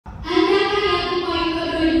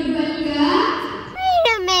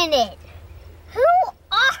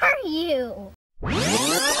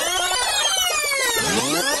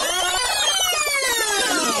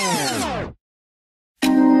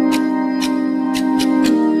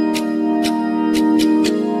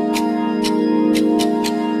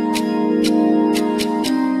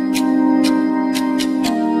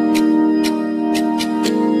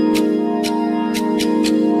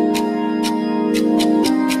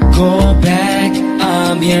Go back,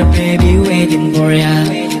 I'm here baby waiting for ya.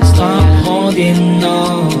 Stop holding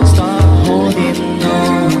on, stop holding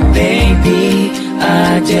on. Baby,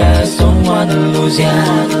 I just don't wanna lose ya.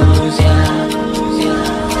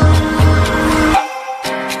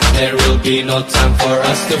 There will be no time for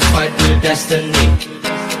us to fight with destiny.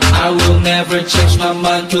 I will never change my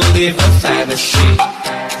mind to live a fantasy.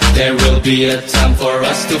 There will be a time for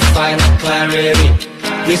us to find clarity.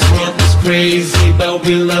 This world is crazy, but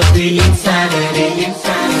we love the insanity.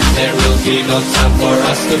 There will be no time for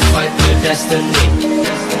us to fight with destiny.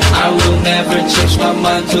 I will never change my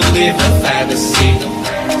mind to live a fantasy.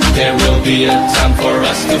 There will be a time for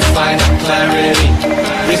us to find clarity.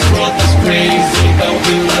 This world is crazy, but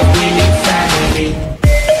we love the insanity.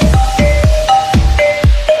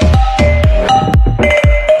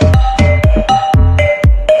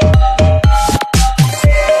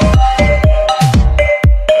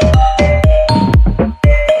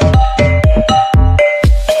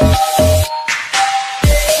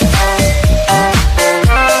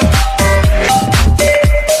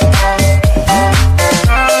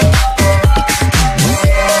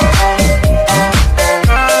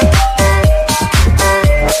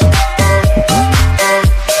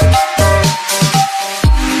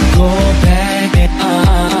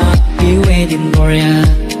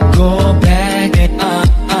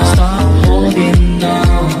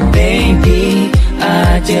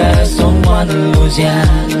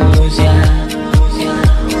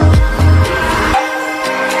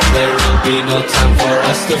 There will be no time for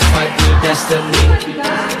us to fight with destiny.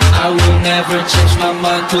 I will never change my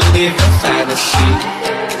mind to live a fantasy.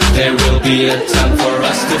 There will be a time for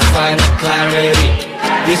us to find clarity.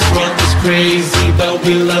 This world is crazy, but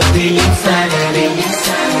we love the insanity.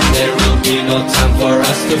 There will be no time for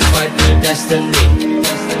us to fight with destiny.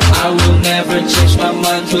 I will never change my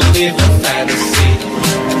mind to live a fantasy.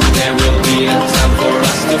 There will be a time for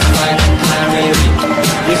us to find clarity.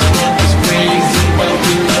 This world is crazy, but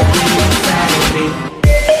we love the insanity.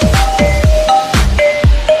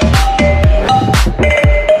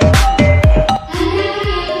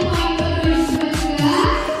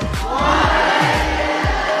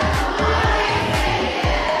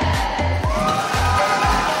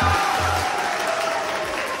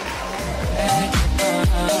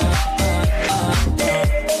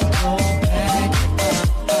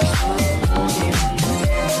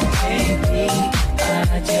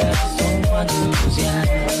 I just don't wanna lose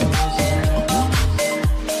ya.